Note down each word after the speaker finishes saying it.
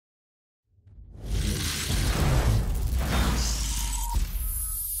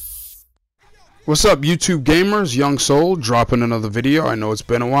What's up, YouTube gamers? Young Soul dropping another video. I know it's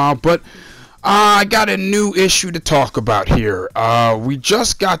been a while, but I got a new issue to talk about here. We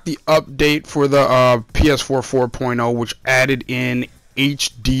just got the update for the PS4 4.0, which added in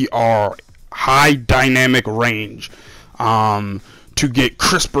HDR, high dynamic range, to get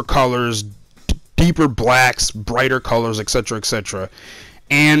crisper colors, deeper blacks, brighter colors, etc., etc.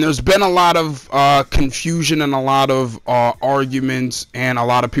 And there's been a lot of confusion and a lot of arguments and a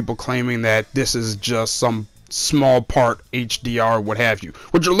lot of people claiming that this is just some small part HDR, what have you.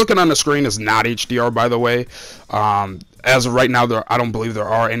 What you're looking on the screen is not HDR, by the way. As of right now, I don't believe there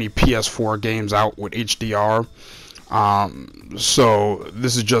are any PS4 games out with HDR. So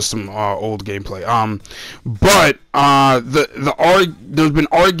this is just some old gameplay. But there's been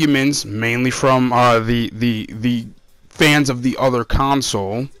arguments mainly from the fans of the other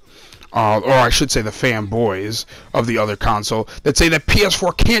console, or I should say the fanboys of the other console, that say that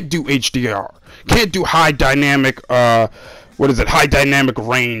PS4 can't do HDR, can't do high dynamic, high dynamic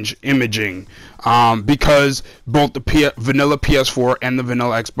range imaging, because both the vanilla PS4 and the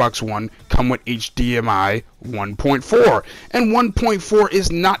vanilla Xbox One come with HDMI 1.4, and 1.4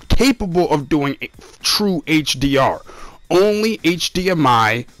 is not capable of doing true HDR. Only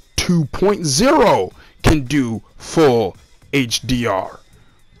HDMI 2.0 can do full HDR.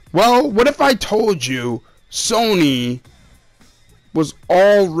 Well, what if I told you Sony was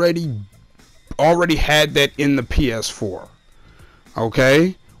already had that in the PS4?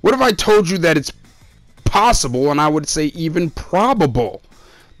 Okay? What if I told you that it's possible, and I would say even probable,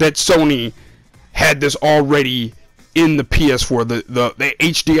 that Sony had this already in the PS4, the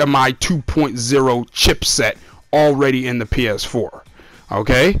HDMI 2.0 chipset already in the PS4?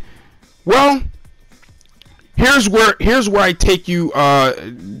 Okay? Well, here's where I take you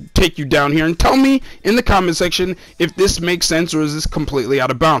down here, and tell me in the comment section if this makes sense or is this completely out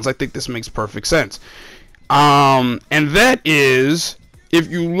of bounds. I think this makes perfect sense. And that is,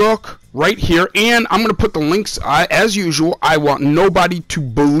 if you look right here, and I'm going to put the links, as usual, I want nobody to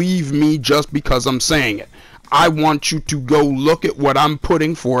believe me just because I'm saying it. I want you to go look at what I'm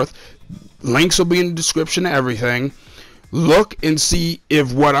putting forth. Links will be in the description of everything. Look and see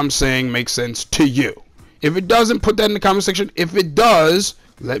if what I'm saying makes sense to you. If it doesn't, put that in the comment section. If it does,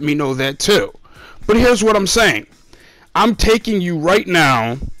 let me know that too. But here's what I'm saying. I'm taking you right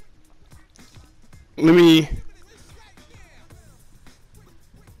now. Let me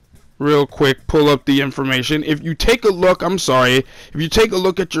real quick pull up the information. If you take a look, if you take a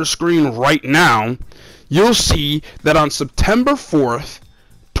look at your screen right now, you'll see that on September 4th,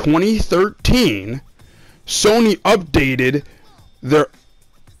 2013, Sony updated their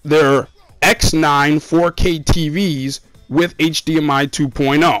X9 4K TVs with HDMI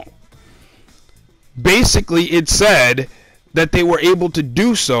 2.0. Basically, it said that they were able to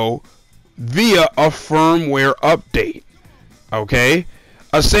do so via a firmware update. Okay?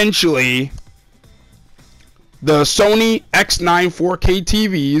 Essentially, the Sony X9 4K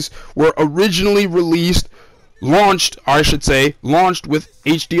TVs were originally launched with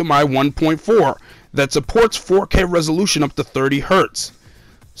HDMI 1.4 that supports 4K resolution up to 30 Hz.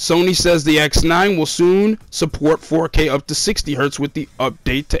 Sony says the X9 will soon support 4K up to 60 Hz with the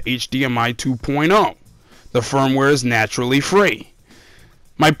update to HDMI 2.0. The firmware is naturally free.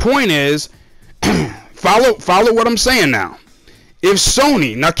 My point is, follow what I'm saying now. If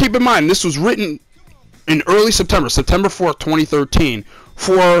Sony, now keep in mind, this was written in early September 4th, 2013,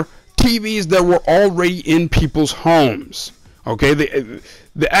 for TVs that were already in people's homes. Okay, the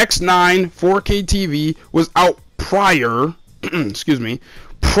X9 4K TV was out prior,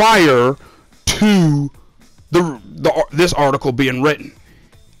 prior to this article being written.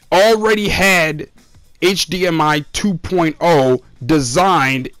 Already had HDMI 2.0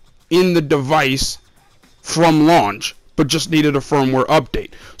 designed in the device from launch, but just needed a firmware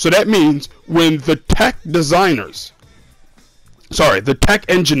update. So that means when the tech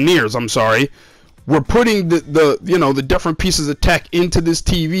engineers, were putting the different pieces of tech into this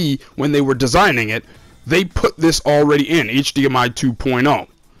TV when they were designing it, they put this already in HDMI 2.0.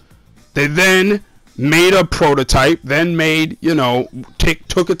 They then made a prototype, then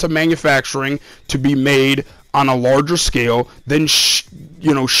took it to manufacturing to be made on a larger scale, then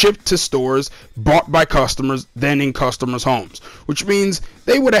shipped to stores, bought by customers, then in customers' homes. Which means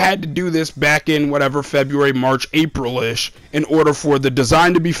they would have had to do this back in February, March, April-ish, in order for the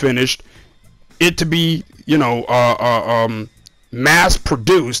design to be finished, it to be mass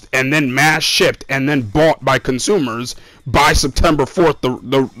produced, and then mass shipped, and then bought by consumers by September 4th,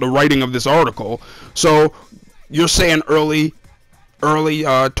 the writing of this article. So you're saying early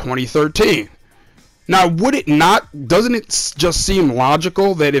 2013. Now, would it not, doesn't it just seem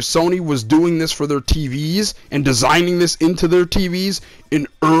logical that if Sony was doing this for their TVs and designing this into their TVs in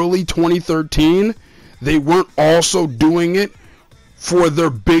early 2013, they weren't also doing it for their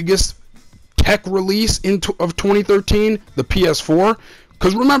biggest tech release of 2013, the PS4?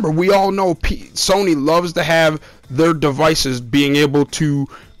 Because remember, we all know Sony loves to have their devices being able to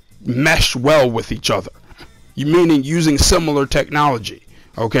mesh well with each other, meaning using similar technology.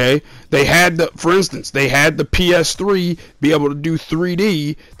 Okay, they had for instance, they had the PS3 be able to do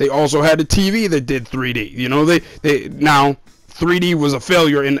 3D. They also had a TV that did 3D. You know, they now 3D was a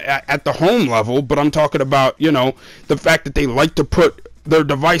failure at the home level, but I'm talking about, you know, the fact that they like to put their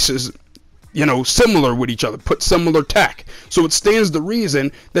devices, you know, similar with each other, put similar tech. So it stands to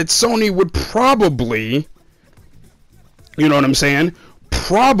reason that Sony would probably, you know what I'm saying,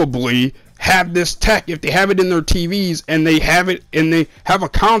 probably have this tech if they have it in their TVs and they have it and they have a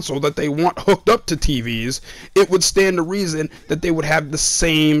console that they want hooked up to TVs. It would stand to reason that they would have the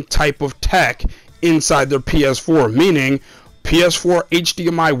same type of tech inside their PS4, meaning PS4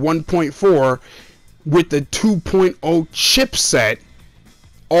 HDMI 1.4 with the 2.0 chipset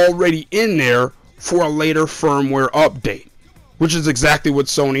already in there for a later firmware update, which is exactly what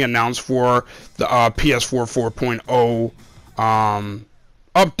Sony announced for the PS4 4.0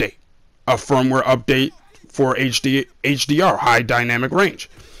 update, a firmware update for HDR, high dynamic range.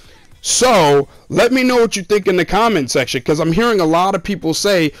 So let me know what you think in the comment section, because I'm hearing a lot of people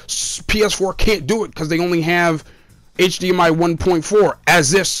say PS4 can't do it because they only have HDMI 1.4,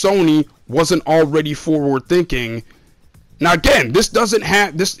 as if Sony wasn't already forward thinking. Now again, this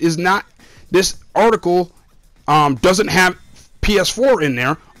article doesn't have PS4 in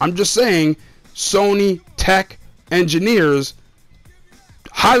there. I'm just saying Sony tech engineers,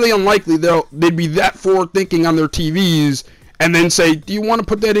 highly unlikely they'd be that forward thinking on their TVs and then say, do you want to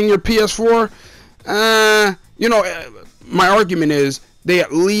put that in your PS4? You know, my argument is they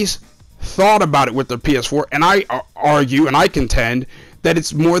at least thought about it with their PS4, and I argue and I contend that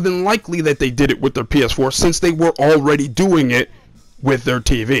it's more than likely that they did it with their PS4 since they were already doing it with their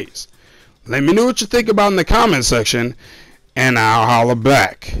TVs. Let me know what you think about in the comment section, and I'll holla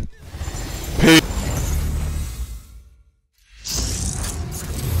back. Peace.